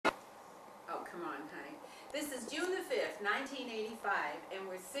come on, honey. This is June the 5th, 1985, and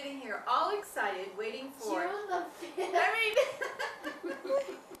we're sitting here all excited waiting for... June the 5th?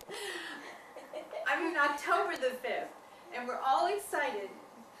 I mean October the 5th. And we're all excited.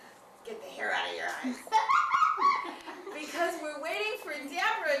 Get the hair out of your eyes. Because we're waiting for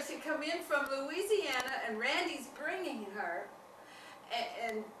Debra to come in from Louisiana, and Randy's bringing her.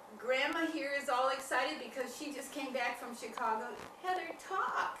 And Grandma here is all excited because she just came back from Chicago. Heather,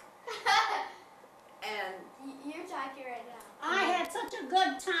 talk. And you're talking right now. I had such a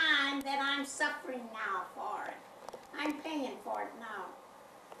good time that I'm suffering now for it. I'm paying for it now.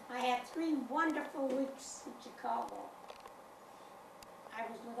 I had 3 wonderful weeks in Chicago. I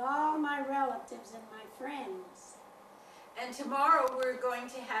was with all my relatives and my friends. And tomorrow we're going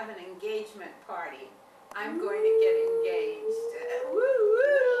to have an engagement party. I'm going to get engaged. Woo woo!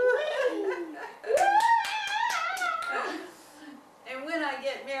 And when I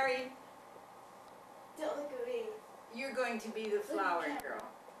get married, don't look at me. You're going to be the flower girl.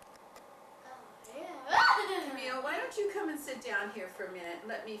 Oh, yeah. Camille, why don't you come and sit down here for a minute and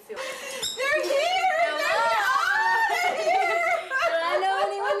let me feel it. They're here! They're here! Do I know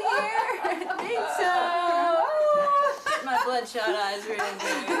anyone here? I think so. Get my bloodshot eyes ready.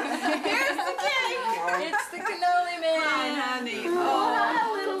 Here's the cake! It's the cannoli man. Hi, honey. Oh,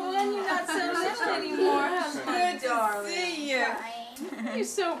 little one, you're not so little anymore. How Good to see you. You're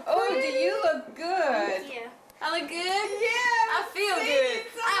so pretty. Oh, do you look good? Yeah. I look good? Yeah. I feel good.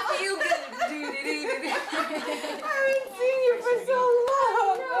 I feel good. I haven't seen you for so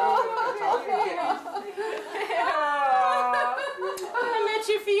long. I met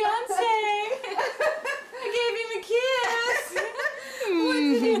your fiance. I gave him a kiss. What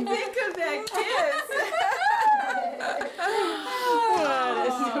did you think of that kiss? What a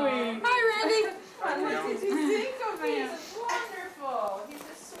sweet. Hi, Randy. What did you think of him? He's wonderful. He's a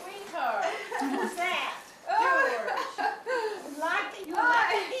sweetheart. Who's that? George. You like it? You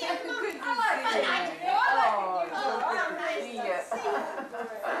Hi. like it? Good to I like see it. you. I like it. Oh, Nice see to ya. see you.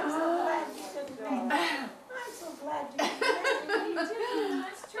 I'm so glad you could make it. I'm so glad you could make it.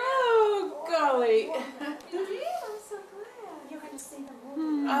 That's true. Oh, golly. I'm so glad. You're going to see the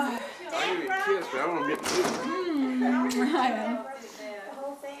movie. I give you a kiss, but I want to get this. The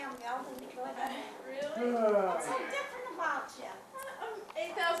whole family, all the good. Really? What's so different about you? I'm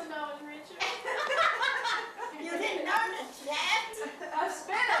 $8,000 richer. You didn't earn it yet. I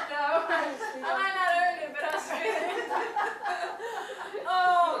spent it though. I might not earn it, but I spent it.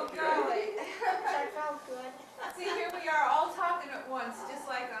 Oh, golly. I felt good. See, here we are all talking at once, just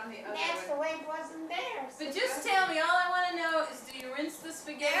like on the other That's the one. way it was in theirs. But just tell me, all I want to know is, do you rinse the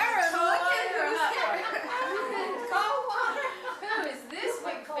spaghetti Aaron, with cold look at water or hot water? Cold water. Who is this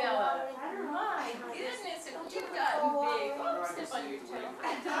big fella? My goodness, have you gotten big? Oh, step on your toe.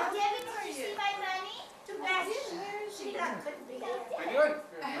 Debbie, did you see my money? Too bad she couldn't be there. How you doing?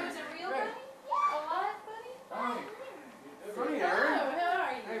 Was it real bunny? A live bunny? Hi. Funny, Hello, Aaron. how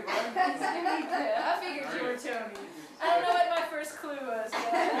are you? Hey, bud. Nice to meet you. I figured you were Tony. I don't know what my first clue was. But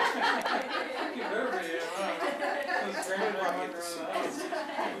You better be,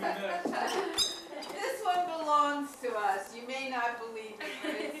 This one belongs to us. You may not believe it,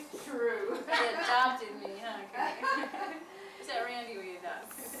 but it's true. They adopted me, huh? Is that Randy we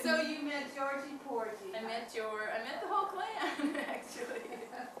adopted? So you met Georgie Porgy. I met the whole clan, actually.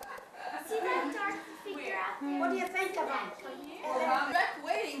 See that dark figure out there? What do you think of him? Well, I'm back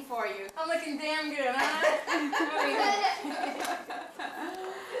waiting for you. I'm looking damn good, huh?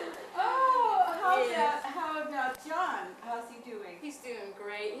 Oh, how about John? How's he doing? He's doing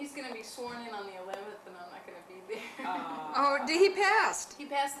great. He's going to be sworn in on the 11th, and I'm not going to be there. Oh, he passed. He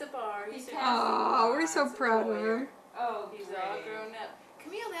passed the bar. He's Oh, we're so proud of her. Oh, He's all grown up.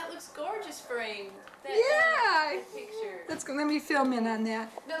 Camille, that looks gorgeous framed. That, Yeah. that picture. Let me film in on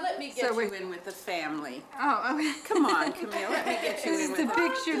that. Now let me get So you we- in with the family. Oh, okay. Come on, Camille. Let me get you This in is with the the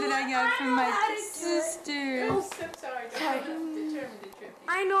picture that I got from my sister. Oh, so sorry. I'm determined to trip you.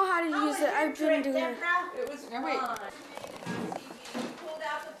 I know how to use it. I've been doing it. It was Oh, wait. fun. You pulled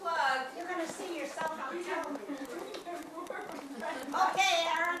out the plug. You're going to see yourself on television. Okay,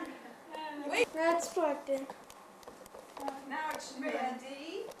 Aaron. That's plugged in. Now it's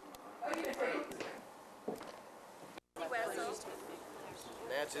Randy. Oh, you're free.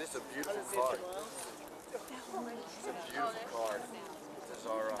 Nancy, this is a beautiful card. It's a beautiful card. This is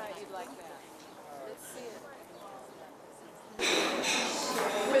all right. You'd like that. Let's see it.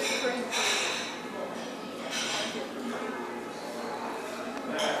 With cream.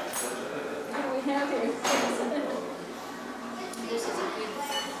 What do we have here? This is a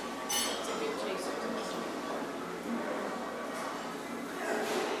good chaser.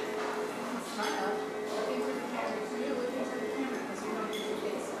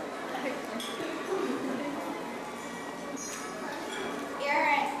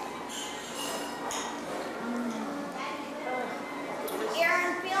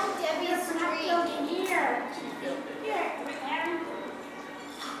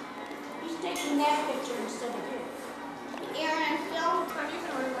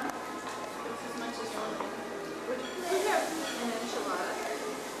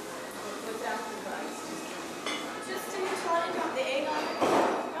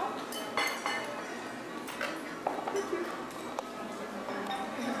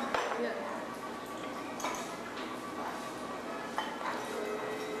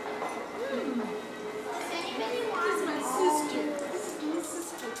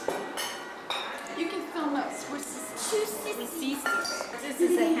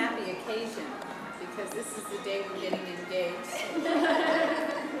 This is the day we're getting engaged.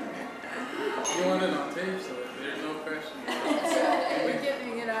 You want it on tape, so there's no question. We're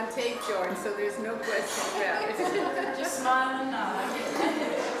getting it on tape, George, so there's no question about it. Just smile and nod.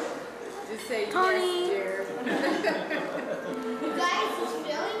 Just say Tony. yes, dear. Guys, who's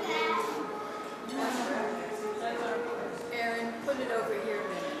feeling that? Aaron, put it over here a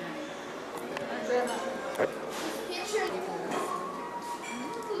minute, honey. Picture.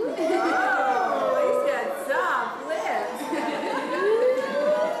 Oh, he's got soft lips.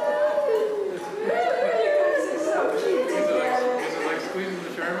 Is it like squeezing the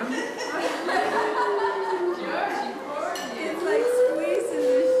Sherman? It's like squeezing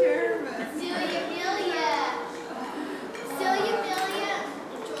the Sherman. Celia,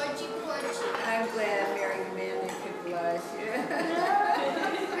 and Georgie, Porgy. I'm glad I married a man that could blush.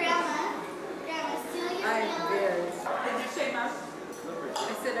 Grandma, Celia, I'm very Did you say, Mom? I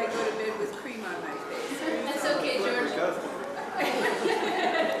said I go to bed with cream on my face. That's okay, George.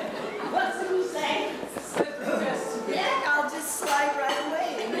 What's he say? Yeah, I'll just slide right away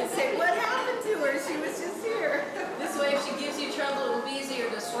and you say, what happened to her? She was just here. This way, if she gives you trouble, it'll be easier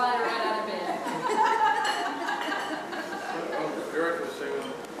to slide her right out of bed. George would say,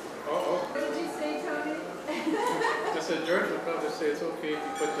 What did you say, Tony? I said, George would probably say it's okay if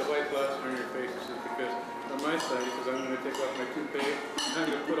you put the white glass on your face. He says, because on my side, because I'm going to take off my toupee, I'm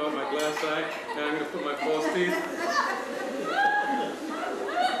going to put on my glass eye, and I'm going to put my false teeth.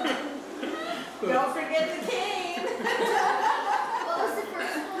 Don't forget the cane. What was the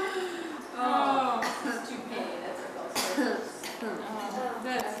first one? Oh, it's too pain. That's what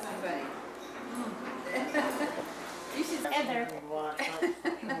That's funny. You should Heather.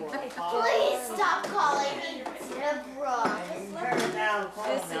 Please stop calling me Debra.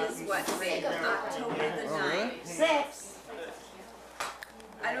 This is what, October the 9th. 6.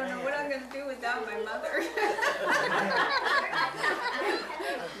 I don't know what I'm going to do without my mother.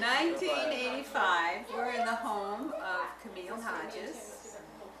 1985, we're in the home of Camille Hodges,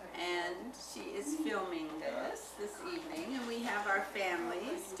 and she is filming this evening, and we have our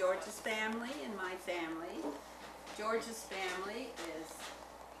families, George's family and my family. George's family is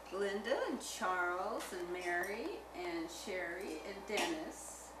Linda and Charles and Mary and Sherry and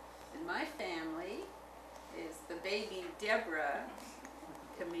Dennis, and my family is the baby Debra,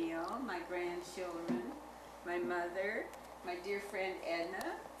 Camille, my grandchildren, my mother, my dear friend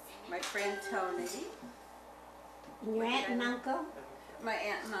Edna, my friend Tony, And your aunt and uncle? my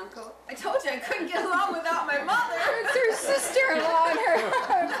aunt and uncle. I told you I couldn't get along without my mother. It's her sister-in-law and her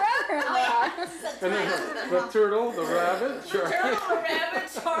brother-in-law. And then the turtle, the rabbit, Charlie. Turtle, rabbit,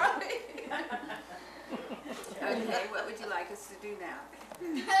 Charlie. Okay, what would you like us to do now?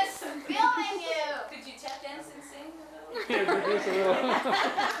 I'm filming you. Could you tap dance and sing a little? Yeah, produce a little. I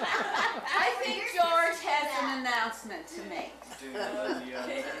think George has an announcement to make.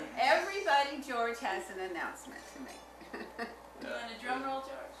 Everybody, George has an announcement to make. You want a drum roll,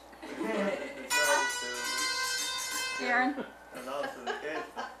 George? Aaron. And also the kids.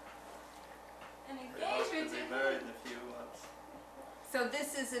 An They're also engagement to be to married in a few months. So this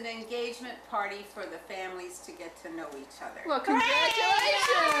is an engagement party for the families to get to know each other. Well,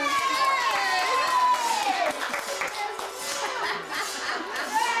 congratulations.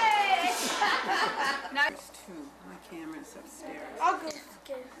 Now, my camera's upstairs. I'll go.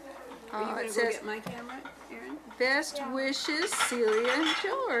 Are you going It to go says, get my camera, Erin? best wishes, Celia and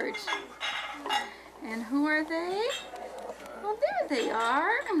George. And who are they? Well, there they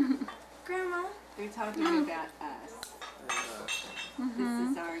are. Grandma. They're talking about us. This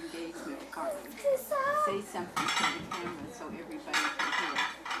is our engagement party. Say something to the camera so everybody can hear.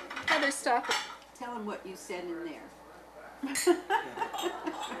 Heather, stop it. Tell them what you said in there. Yes,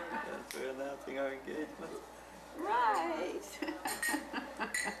 we're announcing our engagement. Right. We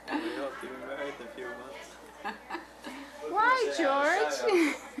hope to be married in a few months. Why, George?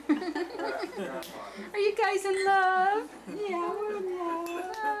 Are you guys in love? Yeah, we're in love.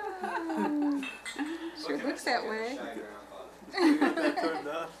 Sure looks that way. That turned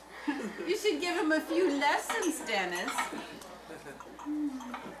out. You should give him a few lessons, Dennis.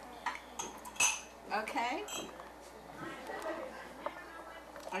 Okay?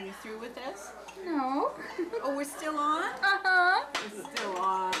 Are you through with this? No. Oh, we're still on? Uh-huh. We're still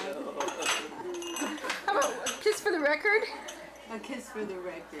on. How about a kiss for the record? A kiss for the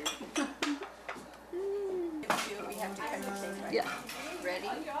record. We have to cut the cake, right? Yeah. Ready?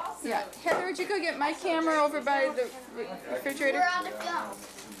 Yeah. Heather, would you go get my camera over by the refrigerator? We're on the film.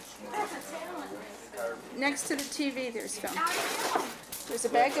 Next to the TV, there's film. There's a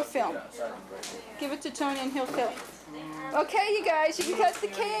bag of film. Give it to Tony and he'll fill it. Okay, you guys, you can cut the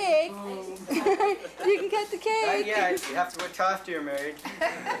cake. You can cut the Not cake. yet. You have to wait till after you're married.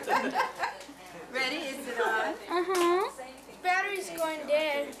 Ready? Is it on? Uh-huh. Battery's going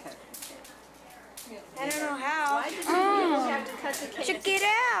dead. I don't know how. Why did you people have to cut the cake? Check it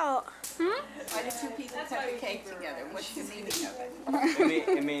out. Why did two people cut the cake together? What's the meaning of it?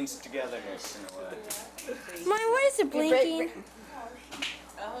 It means togetherness in a way. Mom, why is it blinking?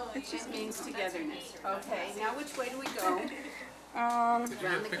 It just means togetherness. Okay, now which way do we go? Did you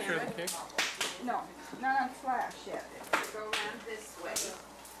get a picture of the cake? No, not on flash yet. Go around this way.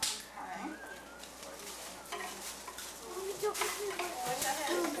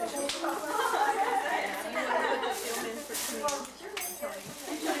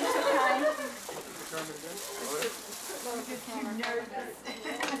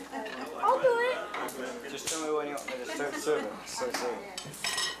 I'll do it. Just tell me when you want me to start serving. Start serving.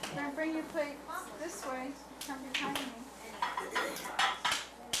 Now bring your plate this way. Come behind me.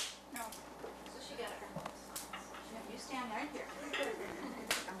 No. You stand right here.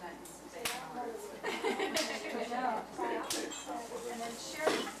 I'm not And then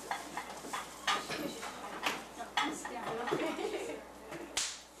Sherry.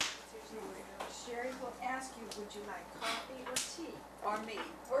 Sherry will ask you, would you like coffee or tea? Or me.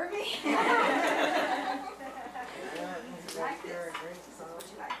 Or me. Like this. Would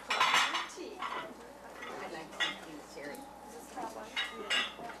you like coffee or tea? I like tea, Sherry.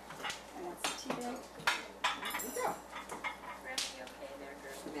 And that's the tea bag. There you go.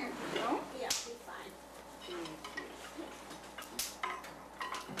 There you go. Yeah, be fine.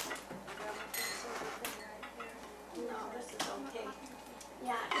 No, this is okay.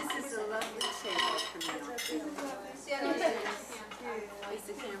 Yeah, This is a lovely table for now. Is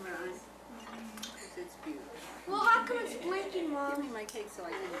the camera on? It's beautiful. Well, how come it's blinking, Give Mom? me my cake so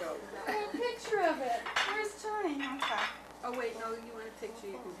I can go. A picture of it. Where's Tony? Okay. Oh wait, no, you want a picture,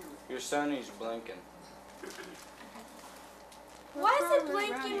 you can have it. Your Sony's blinking. Why is it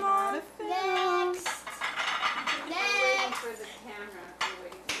blinking, Mom? next. Waiting for the camera.